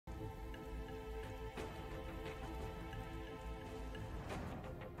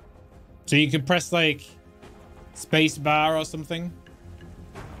So you could press like space bar or something.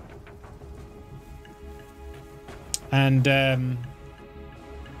 And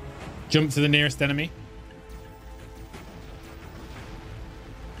jump to the nearest enemy.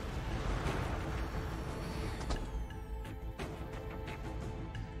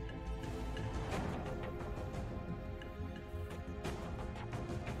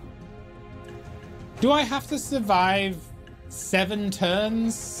 Do I have to survive 7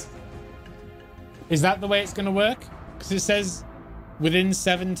 turns? Is that the way it's going to work? Because it says within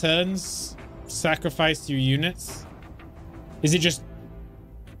 7 turns, sacrifice your units. Is it just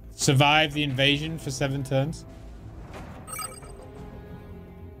survive the invasion for 7 turns?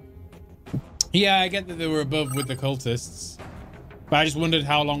 Yeah, I get that they were above with the cultists. But I just wondered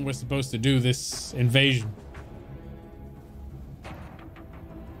how long we're supposed to do this invasion.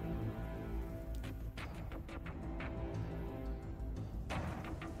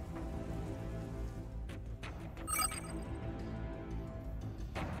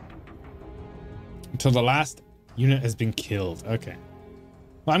 Until the last unit has been killed. Okay.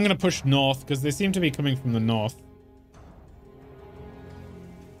 Well, I'm going to push north because they seem to be coming from the north.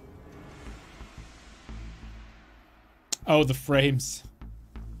 Oh, the frames.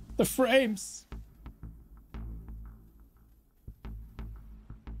 The frames.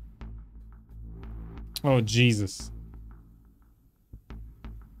 Oh, Jesus.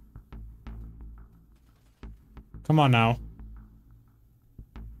 Come on now.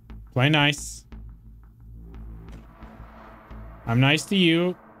 Play nice. I'm nice to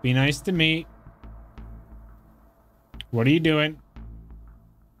you. Be nice to me. What are you doing?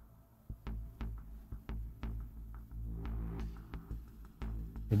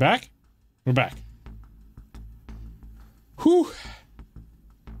 We're back? We're back. Whew.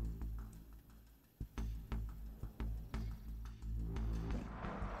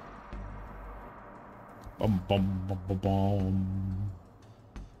 Bum, bum, bum, bum, bum.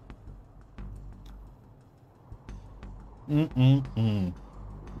 Mm-mm-mm.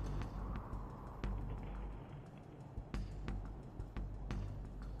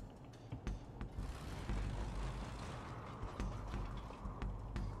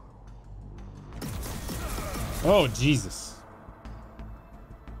 Oh, Jesus.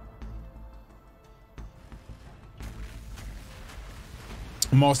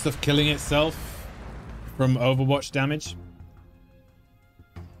 More stuff killing itself from Overwatch damage.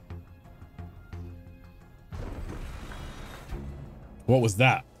 What was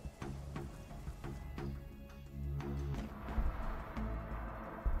that?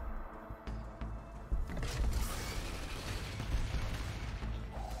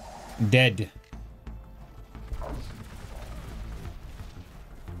 Dead.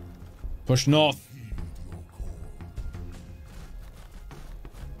 Push north.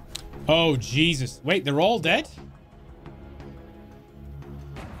 Oh, Jesus. Wait, they're all dead?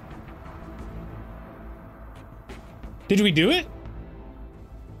 Did we do it?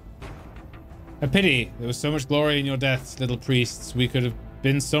 A pity. There was so much glory in your deaths, little priests. We could have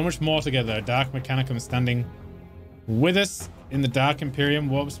been so much more together. Dark Mechanicum standing with us in the Dark Imperium,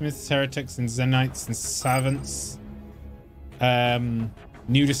 Warpsmiths, Heretics, and Zenites, and Savants.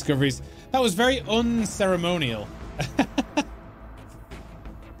 New discoveries. That was very unceremonial.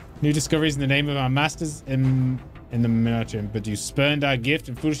 New discoveries in the name of our masters in the Minotaur, but you spurned our gift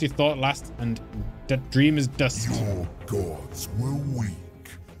and foolishly thought last, and that dream is dust. Your gods were weak,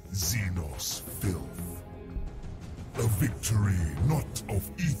 Xenos filth. A victory not of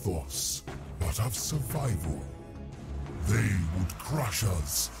ethos, but of survival. They would crush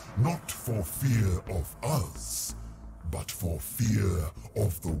us, not for fear of us, but for fear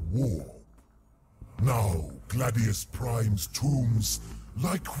of the war. Now Gladius Prime's tombs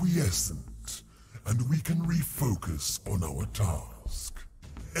lie quiescent, and we can refocus on our task.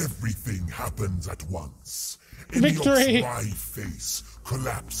 Everything happens at once. Victory! Enioc's wry face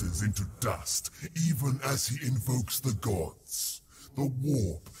collapses into dust, even as he invokes the gods. The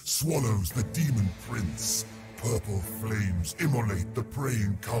warp swallows the demon prince. Purple flames immolate the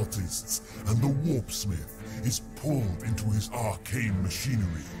praying cultists, and the warpsmith is pulled into his arcane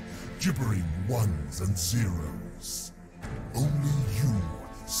machinery, gibbering ones and zeros. Only you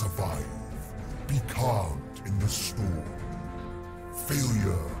survive, becalmed in the storm.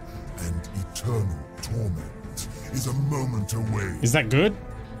 Failure and eternal torment is a moment away. Is that good?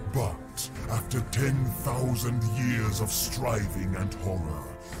 But after 10,000 years of striving and horror,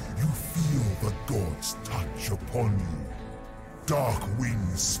 you feel the gods touch upon you. Dark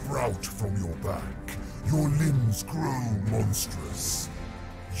wings sprout from your back. Your limbs grow monstrous.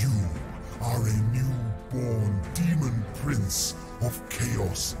 You are a newborn demon prince of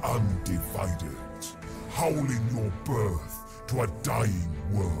chaos undivided, howling your birth to a dying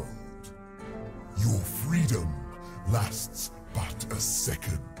world. Your freedom lasts but a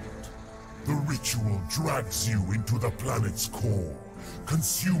second. The ritual drags you into the planet's core,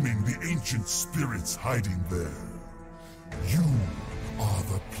 consuming the ancient spirits hiding there. You are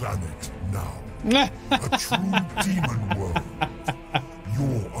the planet now, a true demon world.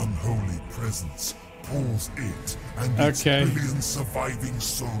 Your unholy presence pulls it and its billion surviving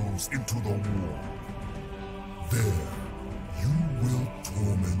souls into the war. There, you will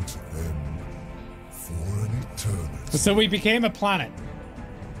torment them for an eternity. So we became a planet.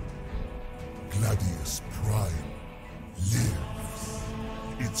 Gladius Prime lives.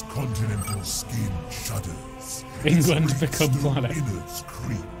 Its continental skin shudders. England become planet. Innards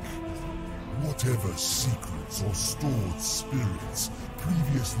creak. Whatever secrets or stored spirits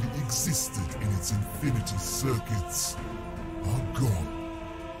previously existed in its infinity circuits are gone.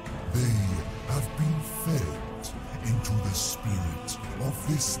 They have been fed into the spirit of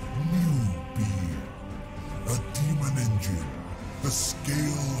this new being. A demon engine, the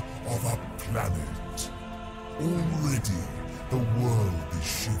scale of a planet. Already, the world is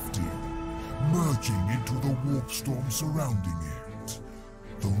shifting, merging into the warp storm surrounding it.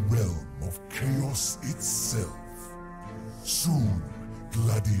 The realm of chaos itself. Soon,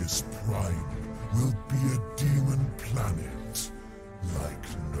 Gladius Prime will be a demon planet like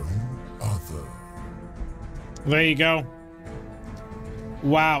no other. There you go.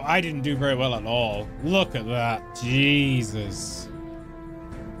 Wow, I didn't do very well at all. Look at that. Jesus.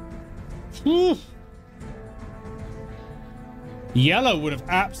 Whew. Yellow would have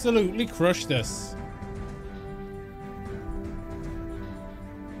absolutely crushed us.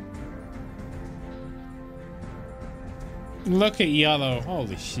 Look at yellow.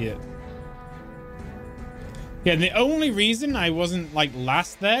 Holy shit. Yeah, the only reason I wasn't like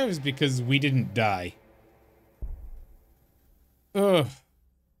last there is because we didn't die. Ugh.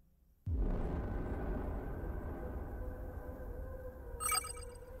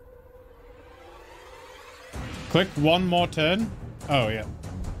 Click one more turn. Oh yeah.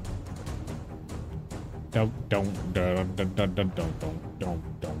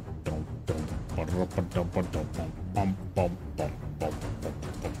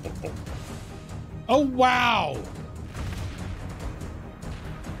 Oh wow.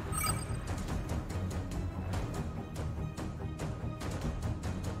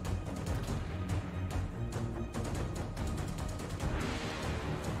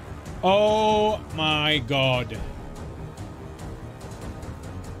 Oh my god.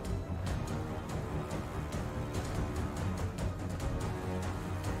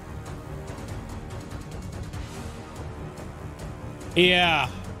 Yeah.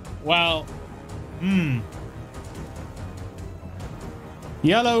 Well,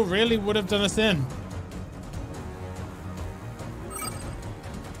 Yellow really would have done us in.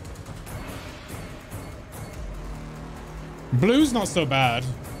 Blue's not so bad.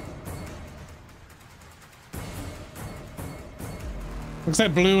 Looks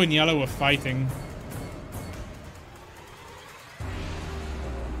like blue and yellow were fighting.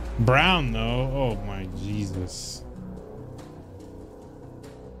 Brown, though. Oh, my Jesus.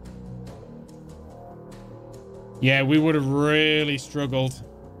 Yeah, we would have really struggled.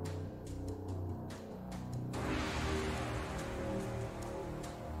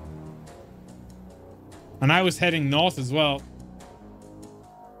 And I was heading north as well.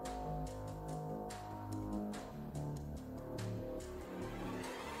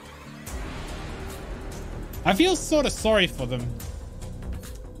 I feel sort of sorry for them,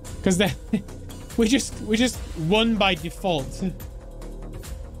 because they we just won by default.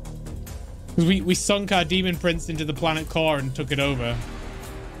 Because we sunk our demon prince into the planet core and took it over,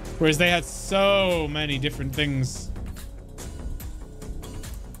 whereas they had so many different things.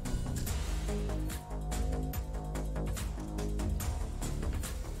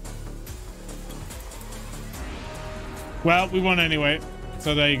 Well, we won anyway,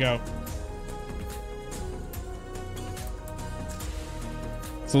 so there you go.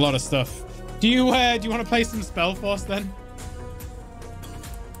 It's a lot of stuff. Do you want to play some Spellforce then?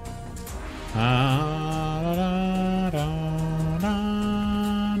 I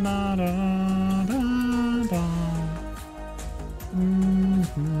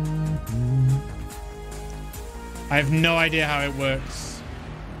have no idea how it works.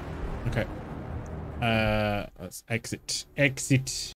 Okay. Let's exit. Exit.